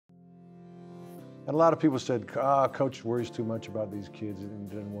And a lot of people said, coach worries too much about these kids and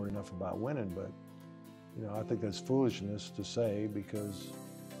doesn't worry enough about winning. But, I think that's foolishness to say because,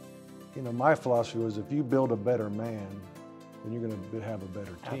 my philosophy was if you build a better man, then you're going to have a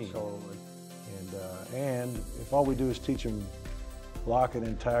better team. Absolutely. And if all we do is teach them blocking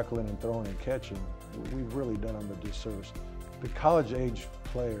and tackling and throwing and catching, we've really done them a disservice. The college-age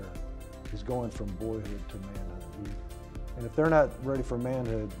player is going from boyhood to manhood. And if they're not ready for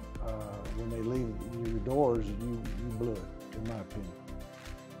manhood when they leave your doors, you blew it, in my opinion.